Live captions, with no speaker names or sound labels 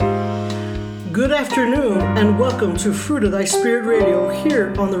Good afternoon, and welcome to Fruit of Thy Spirit Radio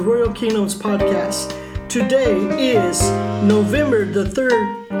here on the Royal Kingdoms podcast. Today is November the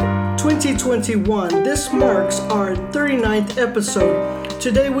 3rd, 2021. This marks our 39th episode.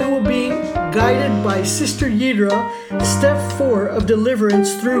 Today we will be guided by Sister Yidra, Step 4 of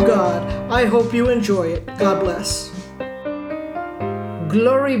Deliverance through God. I hope you enjoy it. God bless.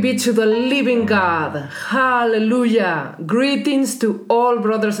 Glory be to the living God. Hallelujah. Greetings to all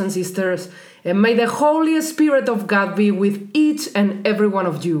brothers and sisters, and may the Holy Spirit of God be with each and every one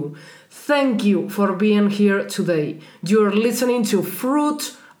of you. Thank you for being here today. You're listening to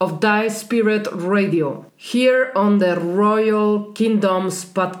Fruit of Thy Spirit Radio here on the Royal Kingdoms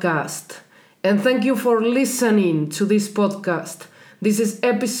podcast. And thank you for listening to this podcast. This is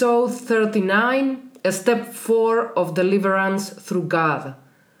episode 39. Step 4 of Deliverance through God.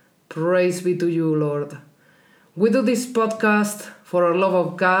 Praise be to you, Lord. We do this podcast for our love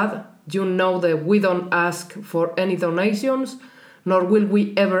of God. You know that we don't ask for any donations, nor will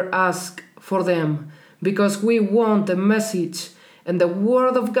we ever ask for them, because we want the message and the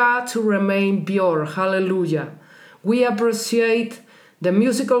Word of God to remain pure. Hallelujah. We appreciate the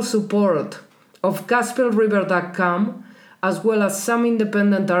musical support of GospelRiver.com, as well as some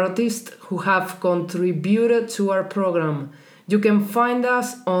independent artists who have contributed to our program. You can find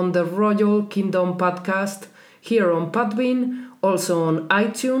us on the Royal Kingdom podcast here on Podbean, also on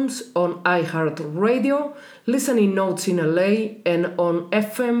iTunes, on iHeartRadio, listening notes in LA, and on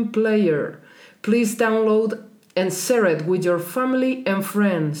FM Player. Please download and share it with your family and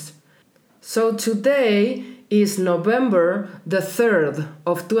friends. So today is November the 3rd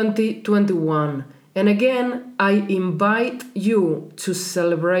of 2021. And again, I invite you to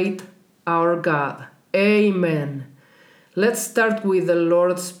celebrate our God. Amen. Let's start with the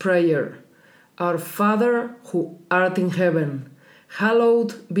Lord's Prayer. Our Father, who art in heaven,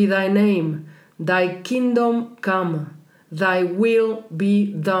 hallowed be thy name. Thy kingdom come. Thy will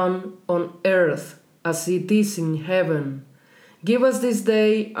be done on earth as it is in heaven. Give us this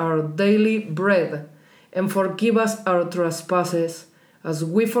day our daily bread, and forgive us our trespasses, as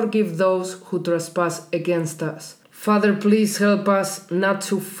we forgive those who trespass against us. Father, please help us not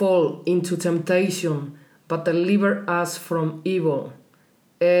to fall into temptation, but deliver us from evil.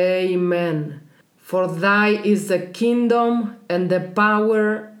 Amen. For thy is the kingdom and the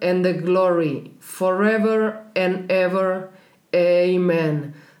power and the glory, forever and ever.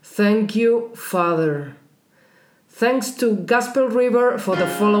 Amen. Thank you, Father. Thanks to Gospel River for the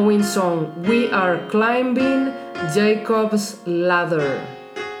following song. We are climbing Jacob's ladder.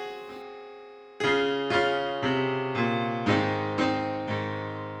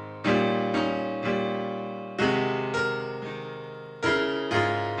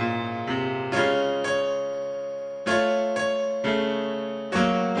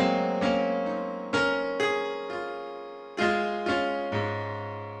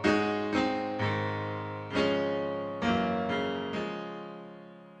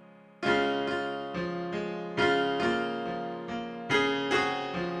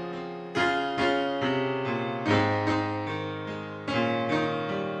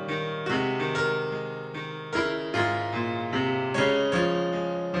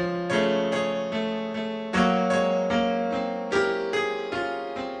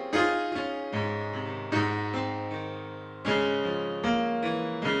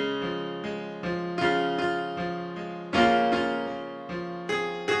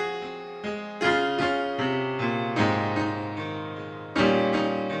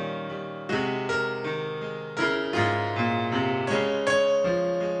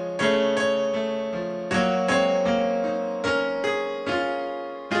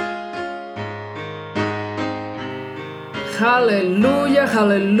 Hallelujah,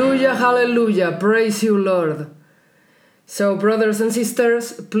 hallelujah, hallelujah. Praise you, Lord. So, brothers and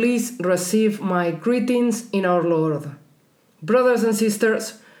sisters, please receive my greetings in our Lord. Brothers and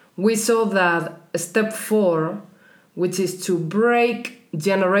sisters, we saw that step 4, which is to break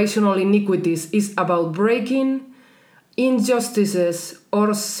generational iniquities, is about breaking injustices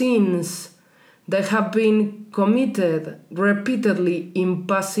or sins that have been committed repeatedly in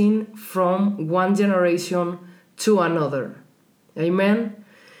passing from one generation to another. Amen.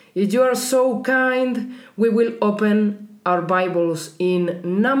 If you are so kind, we will open our Bibles in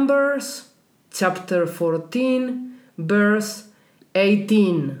Numbers chapter 14, verse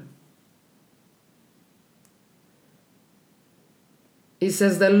 18. It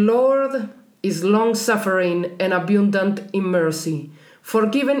says, "The Lord is long-suffering and abundant in mercy,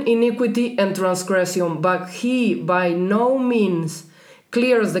 forgiving iniquity and transgression, but he by no means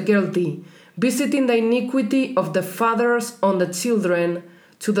clears the guilty, visiting the iniquity of the fathers on the children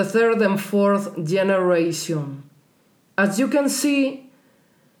to the third and fourth generation. As you can see,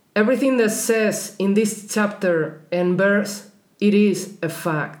 everything that says in this chapter and verse, it is a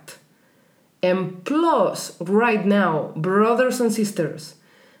fact. And plus, right now, brothers and sisters,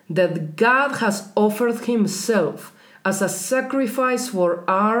 that God has offered himself as a sacrifice for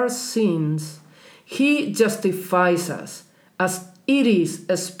our sins, he justifies us, as it is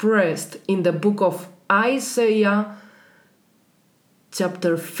expressed in the book of Isaiah,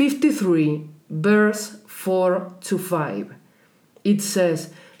 chapter 53, verse 4 to 5. It says,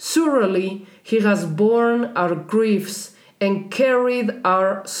 "Surely he has borne our griefs and carried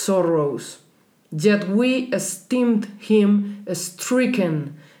our sorrows. Yet we esteemed him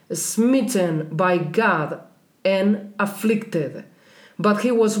stricken, smitten by God, and afflicted. But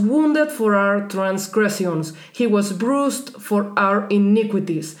he was wounded for our transgressions, he was bruised for our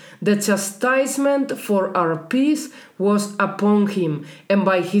iniquities. The chastisement for our peace was upon him, and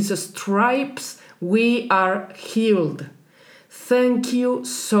by his stripes we are healed." Thank you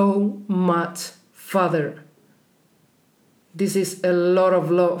so much, Father. This is a lot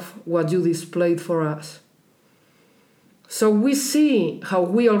of love, what you displayed for us. So we see how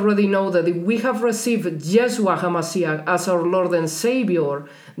we already know that if we have received Yeshua HaMashiach as our Lord and Savior,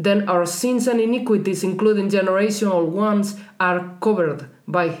 then our sins and iniquities, including generational ones, are covered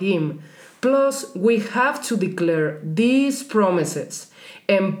by Him. Plus, we have to declare these promises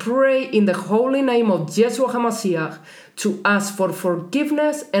and pray in the holy name of Yeshua HaMashiach to ask for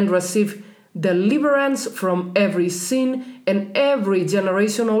forgiveness and receive deliverance from every sin and every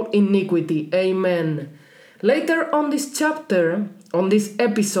generational iniquity. Amen. Later on this chapter, on this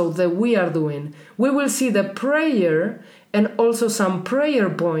episode that we are doing, we will see the prayer and also some prayer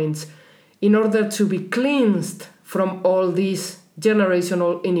points in order to be cleansed from all these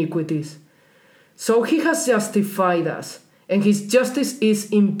generational iniquities. So he has justified us, and his justice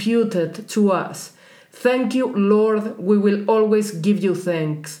is imputed to us. Thank you, Lord. We will always give you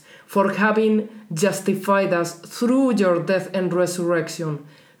thanks for having justified us through your death and resurrection.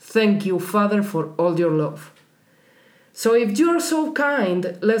 Thank you, Father, for all your love. So if you are so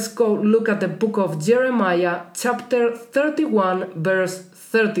kind, let's go look at the book of Jeremiah, chapter 31, verse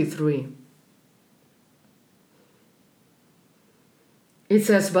 33. It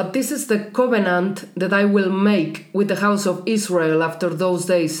says, "But this is the covenant that I will make with the house of Israel after those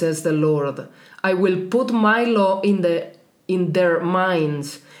days, says the Lord. I will put my law in their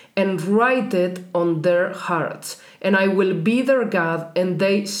minds and write it on their hearts, and I will be their God, and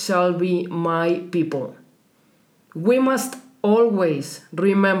they shall be my people." We must always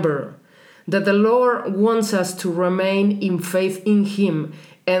remember that the Lord wants us to remain in faith in Him,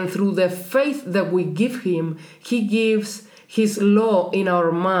 and through the faith that we give Him, He gives His law in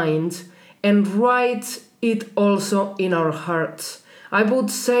our minds and writes it also in our hearts. I would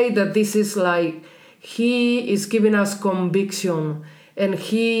say that this is like He is giving us conviction, and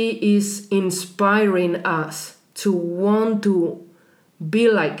He is inspiring us to want to be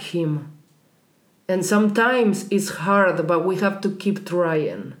like Him. And sometimes it's hard, but we have to keep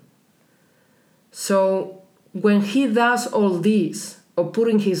trying. So when He does all this, of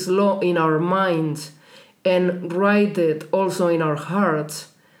putting His law in our minds and write it also in our hearts,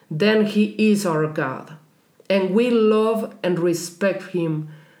 then He is our God. And we love and respect Him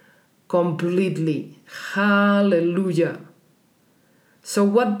completely. Hallelujah. So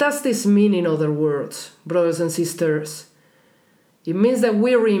what does this mean in other words, brothers and sisters? It means that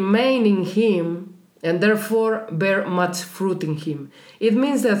we remain in Him and therefore bear much fruit in Him. It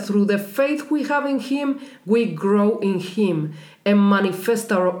means that through the faith we have in Him, we grow in Him and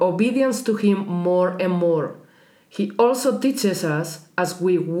manifest our obedience to Him more and more. He also teaches us as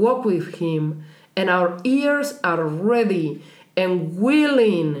we walk with Him, and our ears are ready and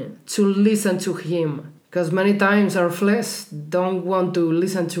willing to listen to Him. Because many times our flesh don't want to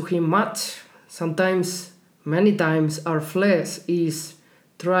listen to Him much. Many times our flesh is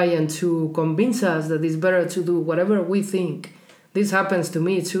trying to convince us that it's better to do whatever we think. This happens to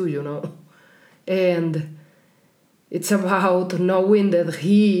me too, And it's about knowing that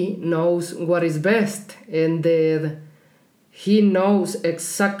He knows what is best and that He knows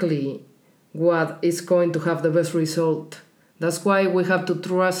exactly what is going to have the best result. That's why we have to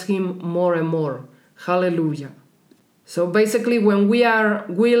trust Him more and more. Hallelujah. So basically, when we are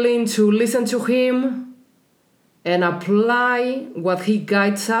willing to listen to Him and apply what He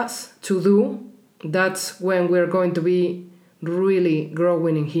guides us to do, that's when we're going to be really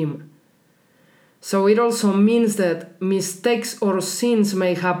growing in Him. So it also means that mistakes or sins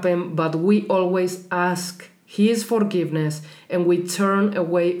may happen, but we always ask His forgiveness and we turn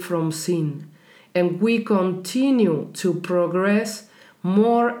away from sin. And we continue to progress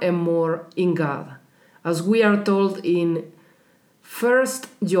more and more in God. As we are told in 1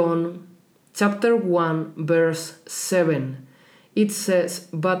 John chapter 1 verse 7, it says,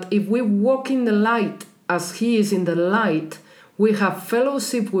 "But if we walk in the light as he is in the light, we have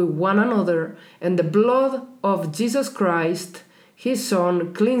fellowship with one another, and the blood of Jesus Christ, his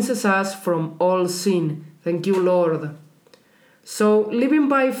Son, cleanses us from all sin." Thank you, Lord. So living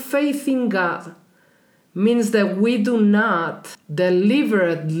by faith in God means that we do not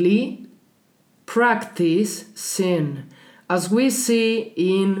deliberately practice sin, as we see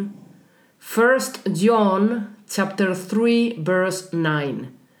in 1 John chapter 3 verse 9.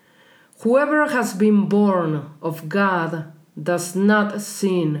 "Whoever has been born of God does not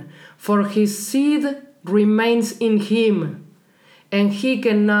sin, for his seed remains in him, and he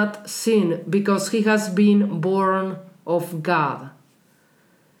cannot sin because he has been born of God."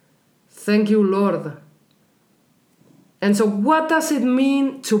 Thank you, Lord. And so what does it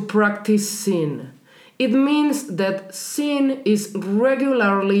mean to practice sin? It means that sin is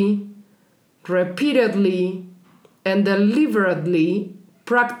regularly, repeatedly, and deliberately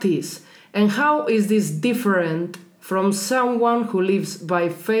practiced. And how is this different from someone who lives by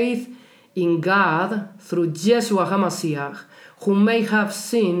faith in God through Yeshua HaMashiach, who may have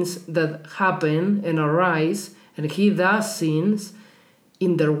sins that happen and arise, and he does sins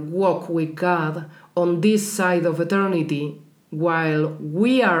in their walk with God on this side of eternity while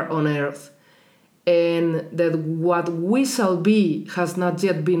we are on earth, and that what we shall be has not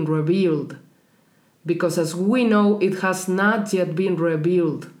yet been revealed, because as we know, it has not yet been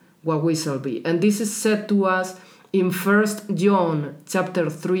revealed what we shall be. And this is said to us in 1 John chapter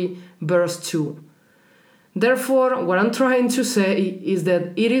 3 verse 2. Therefore, what I'm trying to say is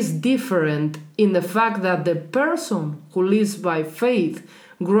that it is different in the fact that the person who lives by faith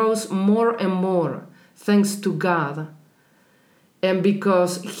grows more and more thanks to God, and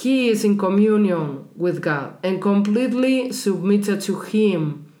because he is in communion with God and completely submitted to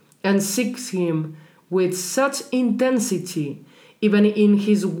him and seeks him with such intensity, even in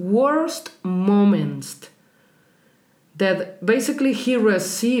his worst moments, that basically he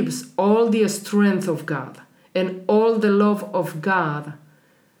receives all the strength of God and all the love of God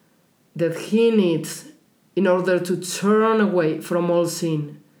that he needs in order to turn away from all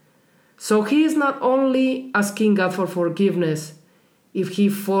sin. So he is not only asking God for forgiveness if he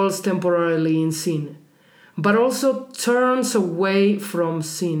falls temporarily in sin, but also turns away from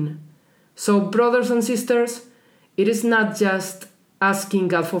sin. So, brothers and sisters, it is not just asking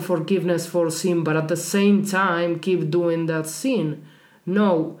God for forgiveness for sin, but at the same time keep doing that sin.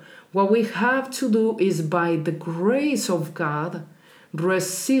 No, what we have to do is, by the grace of God,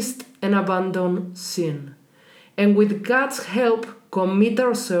 resist and abandon sin. And with God's help, commit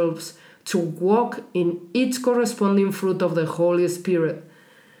ourselves to walk in each corresponding fruit of the Holy Spirit.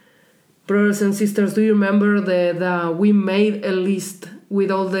 Brothers and sisters, do you remember that we made a list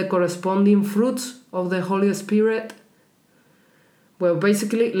with all the corresponding fruits of the Holy Spirit? Well,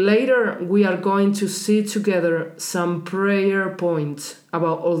 basically, later we are going to see together some prayer points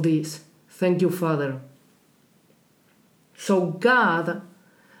about all this. Thank you, Father. So God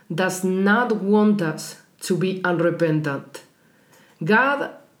does not want us to be unrepentant.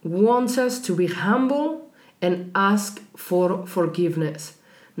 God wants us to be humble and ask for forgiveness.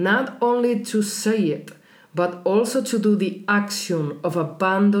 Not only to say it, but also to do the action of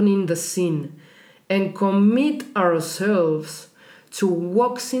abandoning the sin and commit ourselves to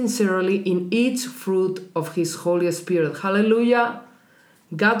walk sincerely in each fruit of His Holy Spirit. Hallelujah!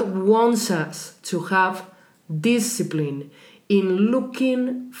 God wants us to have discipline in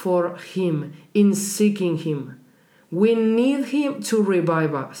looking for Him, in seeking Him. We need Him to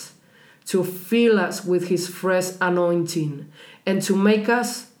revive us, to fill us with His fresh anointing, and to make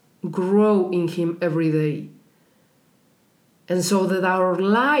us grow in Him every day. And so that our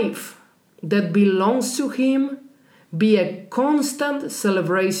life that belongs to Him be a constant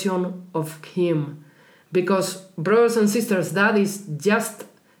celebration of Him. Because, brothers and sisters, that is just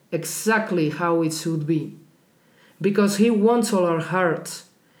exactly how it should be. Because He wants all our hearts.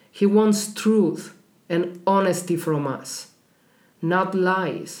 He wants truth and honesty from us, not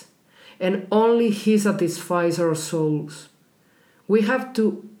lies. And only He satisfies our souls. We have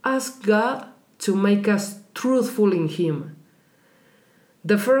to ask God to make us truthful in Him.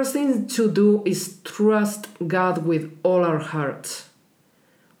 The first thing to do is trust God with all our hearts.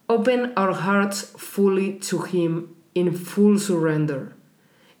 Open our hearts fully to Him in full surrender,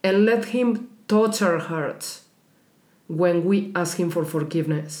 and let Him touch our hearts when we ask Him for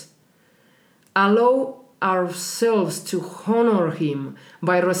forgiveness. Allow ourselves to honor Him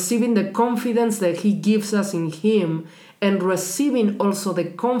by receiving the confidence that He gives us in Him and receiving also the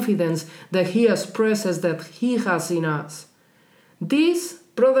confidence that He expresses that He has in us. This,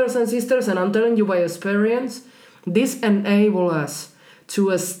 brothers and sisters, and I'm telling you by experience, this enables us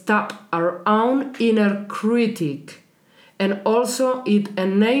to stop our own inner critic, and also it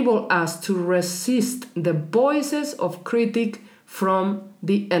enables us to resist the voices of critic from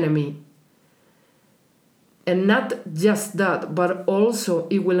the enemy. And not just that, but also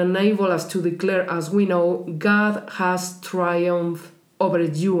it will enable us to declare, as we know, God has triumphed over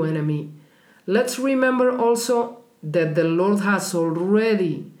you, enemy. Let's remember also that the Lord has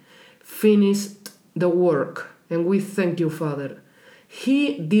already finished the work, and we thank you, Father.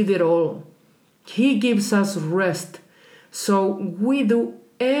 He did it all. He gives us rest, so we do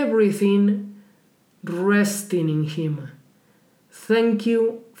everything resting in Him. Thank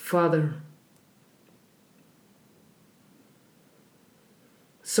you, Father.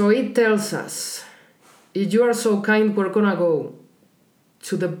 So it tells us, if you are so kind, we're gonna go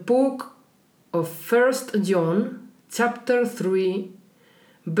to the book of 1 John, chapter 3,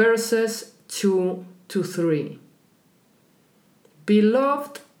 verses 2 to 3.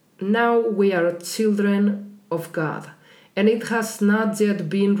 Beloved, now we are children of God, and it has not yet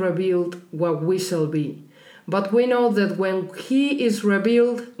been revealed what we shall be. But we know that when He is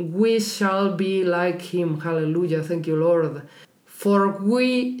revealed, we shall be like Him. Hallelujah. Thank you, Lord. For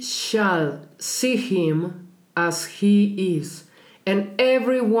we shall see Him as He is. And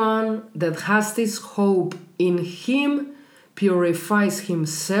everyone that has this hope in Him purifies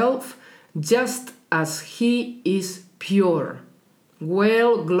himself just as He is pure.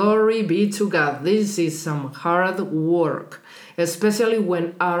 Well, glory be to God. This is some hard work, especially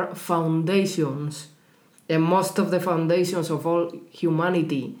when our foundations, and most of the foundations of all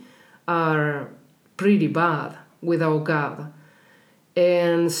humanity, are pretty bad without God.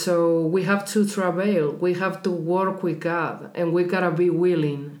 And so we have to travail, we have to work with God, and we gotta be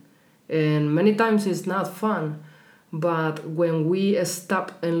willing. And many times it's not fun, but when we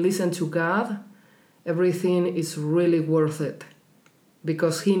stop and listen to God, everything is really worth it,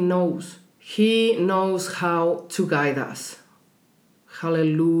 because He knows how to guide us.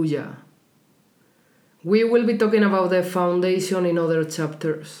 Hallelujah. We will be talking about the foundation in other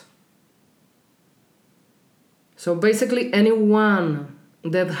chapters. So basically, anyone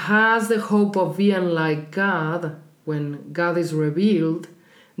that has the hope of being like God, when God is revealed,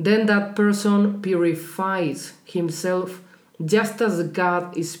 then that person purifies himself just as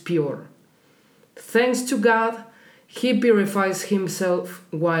God is pure. Thanks to God, He purifies Himself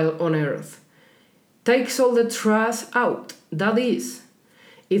while on earth. Takes all the trash out, that is,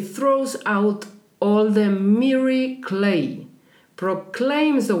 it throws out all the miry clay,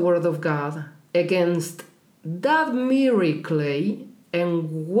 proclaims the word of God against that miry clay,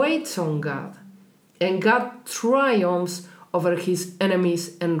 and waits on God. And God triumphs over His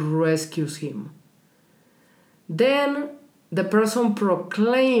enemies and rescues him. Then the person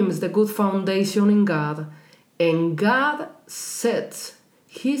proclaims the good foundation in God, and God sets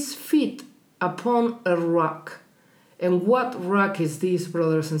his feet upon a rock. And what rock is this,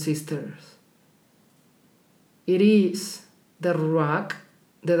 brothers and sisters? It is the rock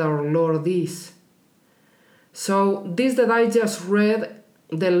that our Lord is. So this that I just read,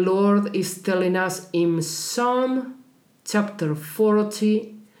 the Lord is telling us in Psalm chapter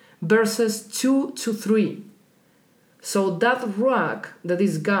 40, verses 2 to 3. So that rock that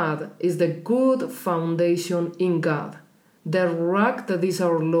is God is the good foundation in God. The rock that is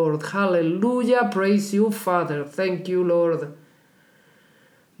our Lord. Hallelujah. Praise you, Father. Thank you, Lord.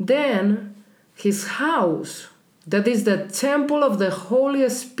 Then His house, that is the temple of the Holy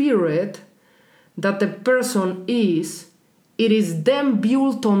Spirit, that the person is, it is then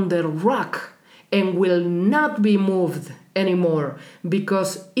built on the rock and will not be moved anymore,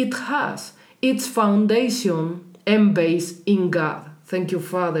 because it has its foundation and base in God. Thank you,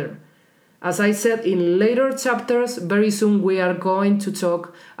 Father. As I said in later chapters, very soon we are going to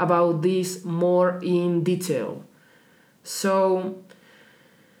talk about this more in detail. So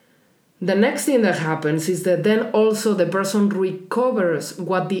the next thing that happens is that then also the person recovers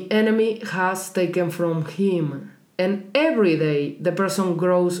what the enemy has taken from him. And every day the person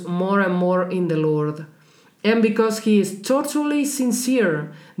grows more and more in the Lord. And because he is totally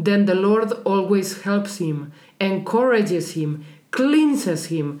sincere, then the Lord always helps him, encourages him, cleanses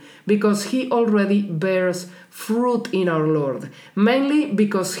him, because he already bears fruit in our Lord, mainly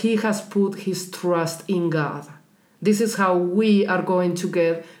because he has put his trust in God. This is how we are going to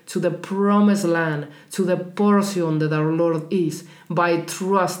get to the promised land, to the portion that our Lord is, by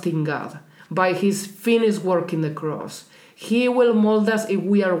trusting God, by His finished work in the cross. He will mold us if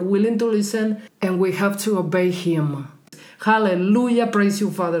we are willing to listen, and we have to obey Him. Hallelujah. Praise you,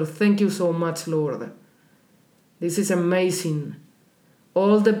 Father. Thank you so much, Lord. This is amazing.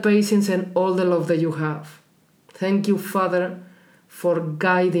 All the patience and all the love that you have. Thank you, Father, for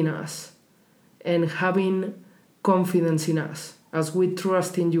guiding us and having confidence in us as we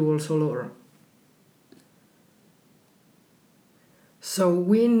trust in you also, Lord. So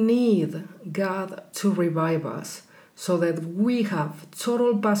we need God to revive us so that we have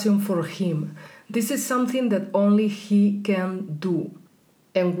total passion for Him. This is something that only He can do.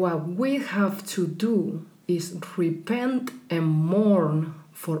 And what we have to do is repent and mourn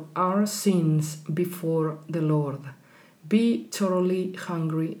for our sins before the Lord. Be totally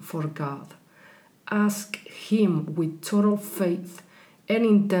hungry for God. Ask Him with total faith and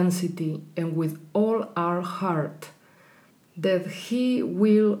intensity and with all our heart that He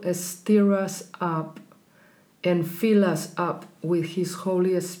will stir us up and fill us up with His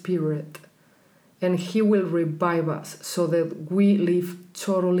Holy Spirit, and He will revive us so that we live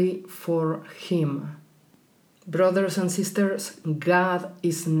totally for Him. Brothers and sisters, God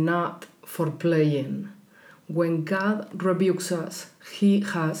is not for playing. When God rebukes us, He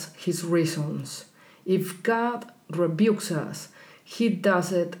has His reasons. If God rebukes us, He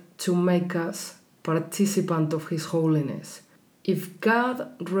does it to make us participant of His holiness. If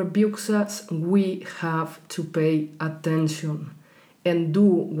God rebukes us, we have to pay attention and do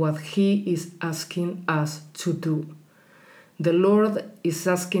what He is asking us to do. The Lord is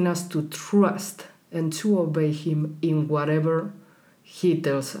asking us to trust and to obey Him in whatever He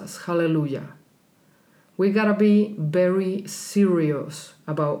tells us. Hallelujah. We gotta be very serious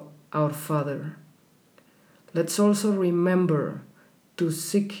about our Father. Let's also remember to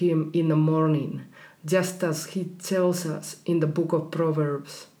seek Him in the morning, just as He tells us in the book of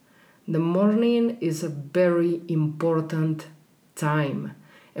Proverbs. The morning is a very important time,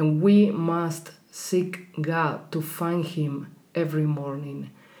 and we must seek God to find Him every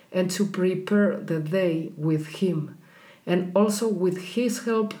morning and to prepare the day with Him, and also with His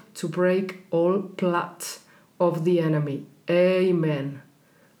help to break all plots of the enemy. Amen.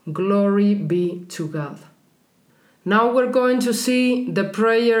 Glory be to God. Now we're going to see the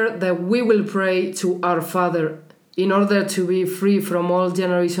prayer that we will pray to our Father in order to be free from all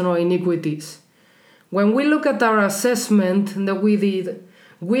generational iniquities. When we look at our assessment that we did,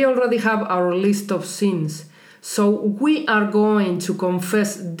 we already have our list of sins. So we are going to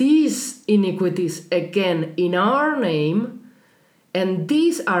confess these iniquities again in our name, and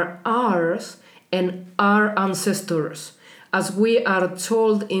these are ours and our ancestors, as we are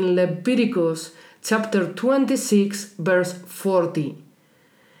told in Leviticus chapter 26, verse 40.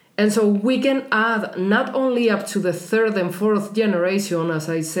 And so we can add not only up to the third and fourth generation, as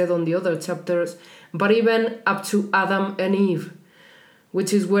I said on the other chapters, but even up to Adam and Eve,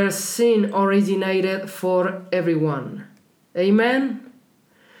 which is where sin originated for everyone. Amen?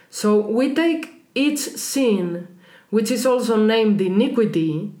 So we take each sin, which is also named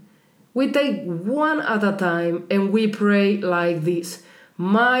iniquity, we take one at a time and we pray like this.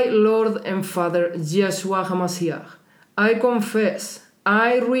 My Lord and Father, Yeshua HaMashiach, I confess,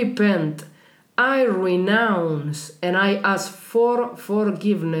 I repent, I renounce, and I ask for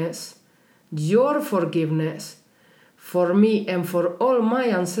forgiveness, your forgiveness, for me and for all my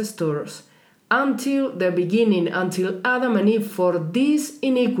ancestors, until the beginning, until Adam and Eve, for this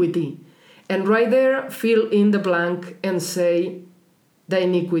iniquity. And right there, fill in the blank and say the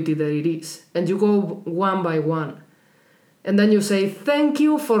iniquity that it is. And you go one by one. And then you say, thank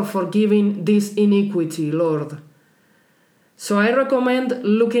you for forgiving this iniquity, Lord. So I recommend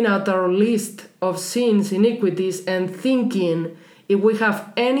looking at our list of sins, iniquities, and thinking if we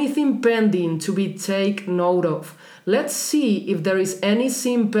have anything pending to be taken note of. Let's see if there is any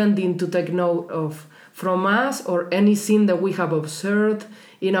sin pending to take note of from us, or any sin that we have observed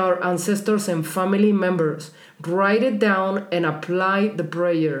in our ancestors and family members. Write it down and apply the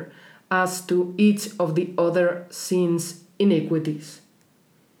prayer as to each of the other sins, iniquities.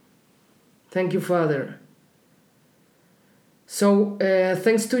 Thank you, Father. So,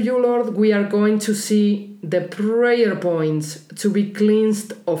 thanks to you, Lord, we are going to see the prayer points to be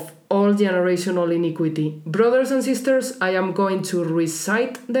cleansed of all generational iniquity. Brothers and sisters, I am going to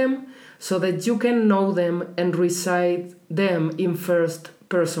recite them so that you can know them and recite them in first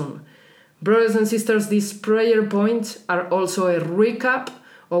person. Brothers and sisters, these prayer points are also a recap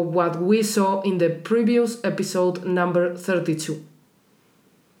of what we saw in the previous episode number 32.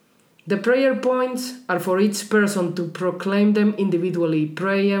 The prayer points are for each person to proclaim them individually,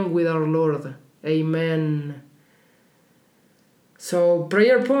 praying with our Lord. Amen. So,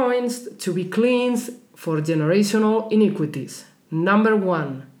 prayer points to be cleansed for generational iniquities. Number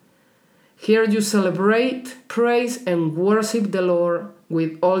 1. Here you celebrate, praise, and worship the Lord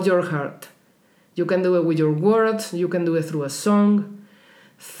with all your heart. You can do it with your words, you can do it through a song.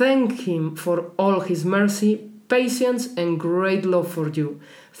 Thank Him for all His mercy, patience, and great love for you.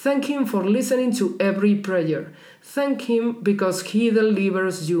 Thank Him for listening to every prayer. Thank Him because He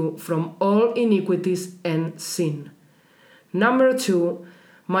delivers you from all iniquities and sin. Number 2,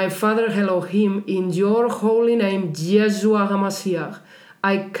 my Father Elohim, in your holy name, Yeshua HaMashiach,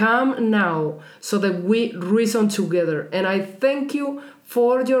 I come now so that we reason together, and I thank you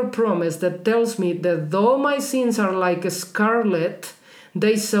for your promise that tells me that though my sins are like scarlet,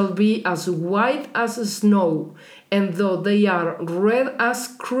 they shall be as white as snow, and though they are red as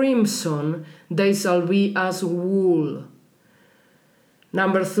crimson, they shall be as wool.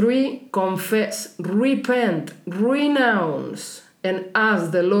 Number 3, confess, repent, renounce, and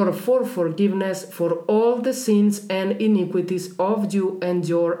ask the Lord for forgiveness for all the sins and iniquities of you and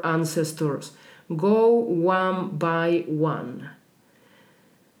your ancestors. Go one by one.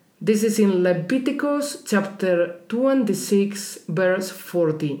 This is in Leviticus chapter 26, verse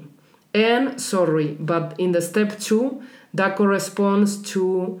 40. But in the step 2, that corresponds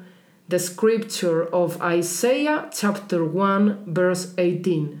to the scripture of Isaiah chapter 1, verse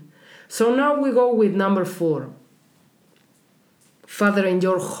 18. So now we go with number 4. Father, in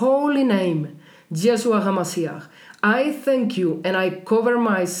your holy name, Yeshua HaMashiach, I thank you and I cover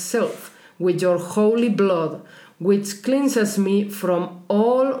myself with your holy blood, which cleanses me from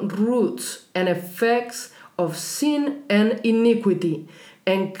all roots and effects of sin and iniquity,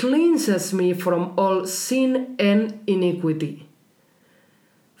 and cleanses me from all sin and iniquity.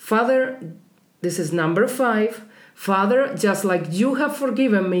 Father, this is number 5. Father, just like you have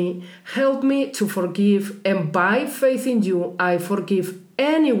forgiven me, help me to forgive, and by faith in you, I forgive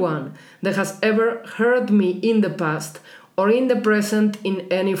anyone that has ever hurt me in the past or in the present in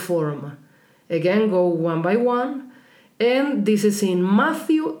any form. Again, go one by one. And this is in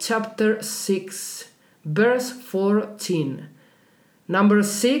Matthew chapter 6, verse 14. Number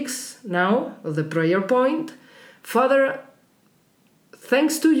 6, now, the prayer point. Father,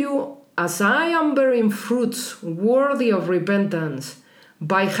 thanks to you, as I am bearing fruits worthy of repentance,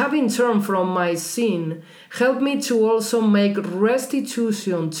 by having turned from my sin, help me to also make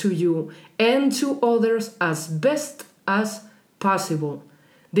restitution to you and to others as best as possible.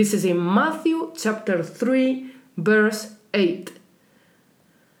 This is in Matthew chapter 3, verse 8.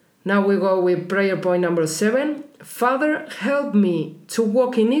 Now we go with prayer point number 7. Father, help me to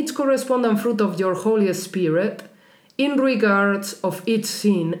walk in each corresponding fruit of your Holy Spirit, in regards of each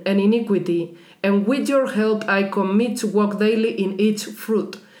sin and iniquity, and with your help I commit to walk daily in each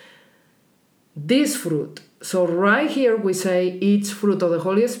fruit. This fruit. So right here we say each fruit of the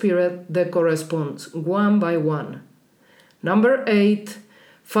Holy Spirit that corresponds one by one. Number 8.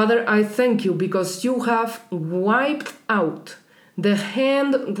 Father, I thank you because you have wiped out the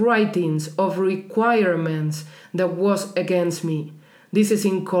handwritings of requirements that was against me. This is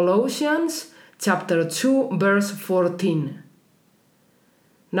in Colossians chapter 2, verse 14.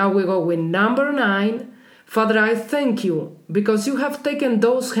 Now we go with number 9. Father, I thank you because you have taken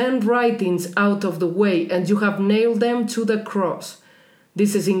those handwritings out of the way and you have nailed them to the cross.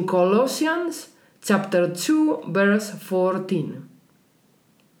 This is in Colossians chapter 2, verse 14.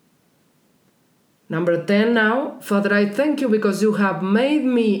 Number 10 now. Father, I thank you because you have made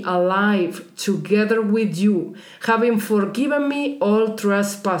me alive together with you, having forgiven me all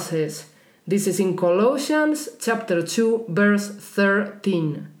trespasses. This is in Colossians chapter 2, verse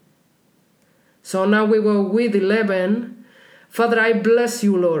 13. So now we go with 11. Father, I bless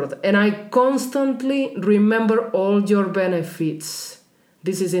you, Lord, and I constantly remember all your benefits.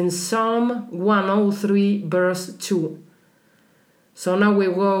 This is in Psalm 103, verse 2. So now we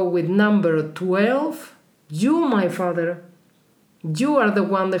go with number 12. You, my Father, you are the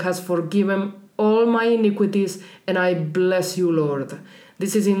one that has forgiven all my iniquities, and I bless you, Lord.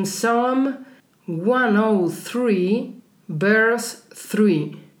 This is in Psalm 103, verse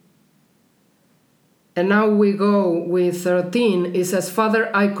 3. And now we go with 13. It says, Father,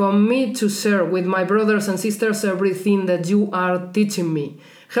 I commit to share with my brothers and sisters everything that you are teaching me,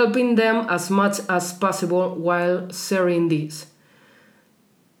 helping them as much as possible while sharing this.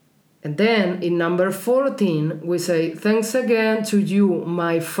 And then in number 14, we say, thanks again to you,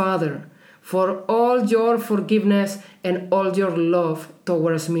 my Father, for all your forgiveness and all your love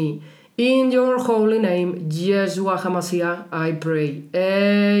towards me. In your holy name, Yeshua HaMashiach, I pray.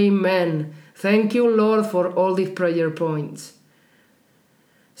 Amen. Thank you, Lord, for all these prayer points.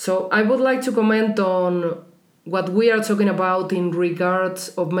 So I would like to comment on what we are talking about in regards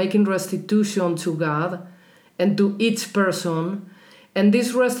of making restitution to God and to each person. and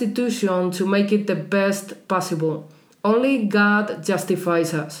this restitution to make it the best possible. Only God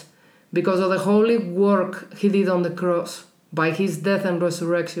justifies us because of the holy work He did on the cross by His death and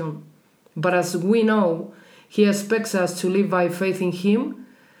resurrection. But as we know, He expects us to live by faith in Him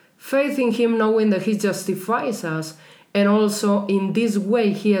knowing that He justifies us, and also in this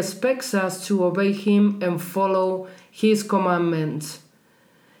way He expects us to obey Him and follow His commandments.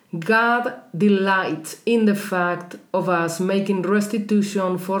 God delights in the fact of us making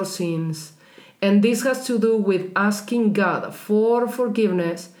restitution for sins, and this has to do with asking God for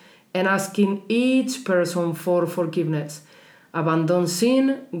forgiveness and asking each person for forgiveness. Abandon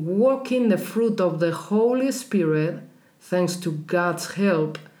sin, walk in the fruit of the Holy Spirit, thanks to God's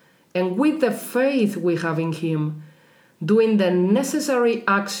help, and with the faith we have in Him, doing the necessary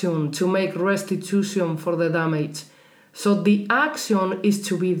action to make restitution for the damage. So the action is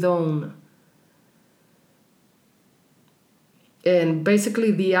to be done. And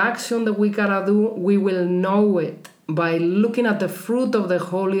basically the action that we gotta do, we will know it by looking at the fruit of the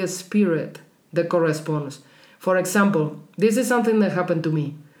Holy Spirit that corresponds. For example, this is something that happened to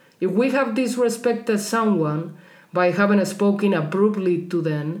me. If we have disrespected someone by having spoken abruptly to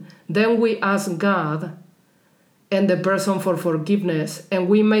them, then we ask God and the person for forgiveness, and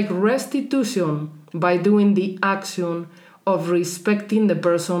we make restitution by doing the action of respecting the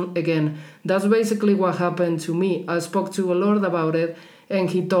person again. That's basically what happened to me. I spoke to the Lord about it, and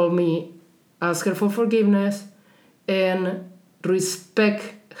He told me, ask her for forgiveness and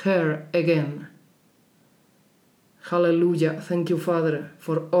respect her again. Hallelujah. Thank you, Father,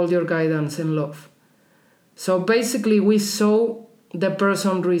 for all your guidance and love. So basically, we show the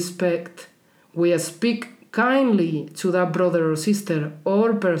person respect. We speak kindly to that brother or sister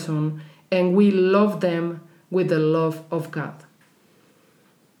or person, and we love them with the love of God.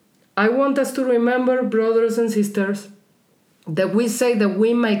 I want us to remember, brothers and sisters, that we say that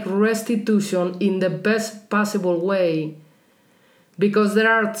we make restitution in the best possible way, because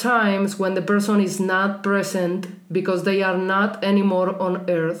there are times when the person is not present, because they are not anymore on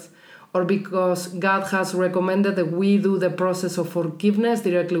earth, or because God has recommended that we do the process of forgiveness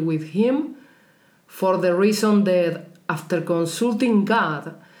directly with Him, for the reason that after consulting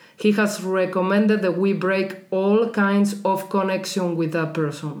God, He has recommended that we break all kinds of connection with that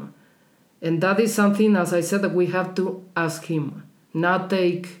person. And that is something, as I said, that we have to ask Him, not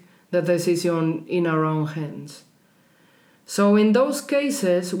take the decision in our own hands. So in those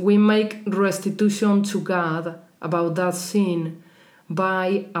cases, we make restitution to God about that sin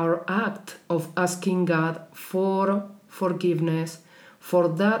by our act of asking God for forgiveness for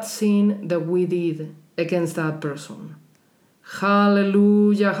that sin that we did against that person.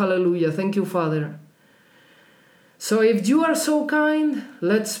 Hallelujah, hallelujah. Thank you, Father. So if you are so kind,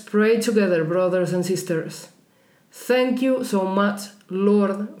 let's pray together, brothers and sisters. Thank you so much,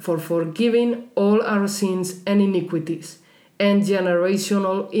 Lord, for forgiving all our sins and iniquities and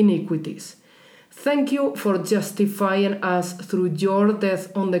generational iniquities. Thank you for justifying us through your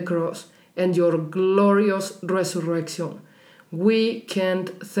death on the cross and your glorious resurrection. We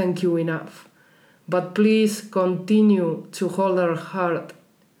can't thank you enough. But please continue to hold our heart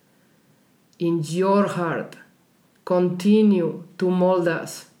in your heart. Continue to mold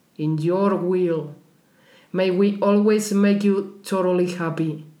us in your will. May we always make you totally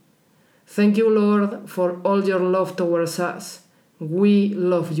happy. Thank you, Lord, for all your love towards us. We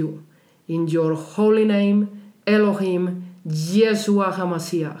love you. In your holy name, Elohim, Yeshua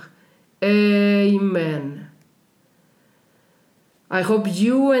HaMashiach. Amen. I hope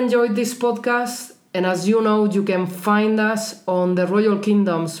you enjoyed this podcast, and as you know, you can find us on the Royal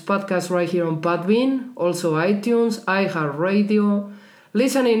Kingdoms podcast right here on Podbean, also iTunes, iHeartRadio,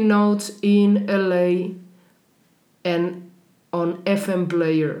 listening notes in LA, and on FM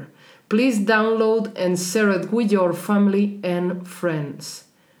Player. Please download and share it with your family and friends.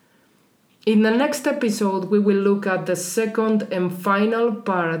 In the next episode, we will look at the second and final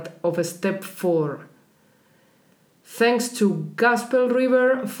part of Step 4. Thanks to Gospel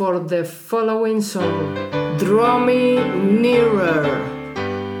River for the following song, Draw Me Nearer.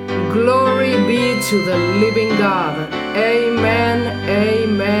 Glory be to the living God. Amen,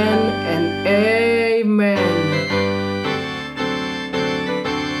 amen, and amen.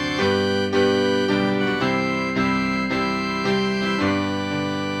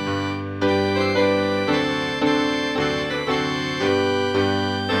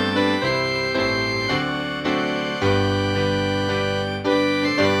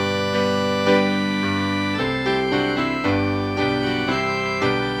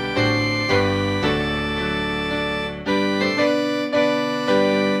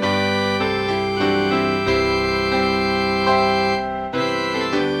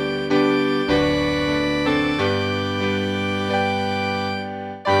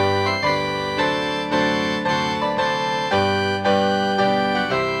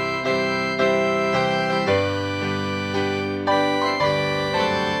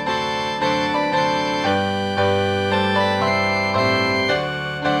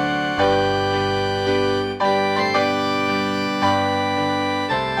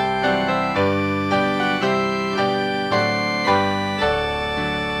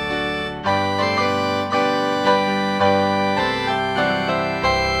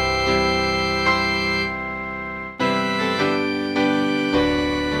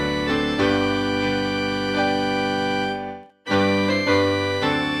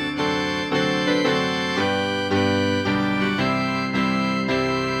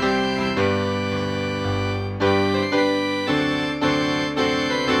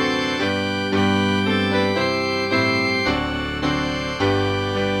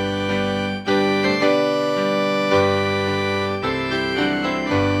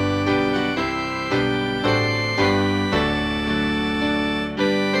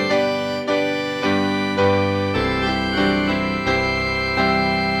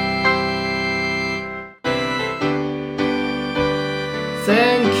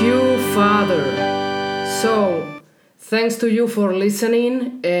 So, thanks to you for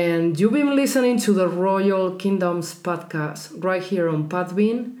listening, and you've been listening to the Royal Kingdoms podcast right here on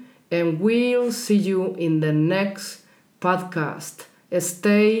Podbean, and we'll see you in the next podcast.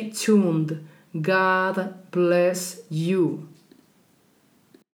 Stay tuned. God bless you.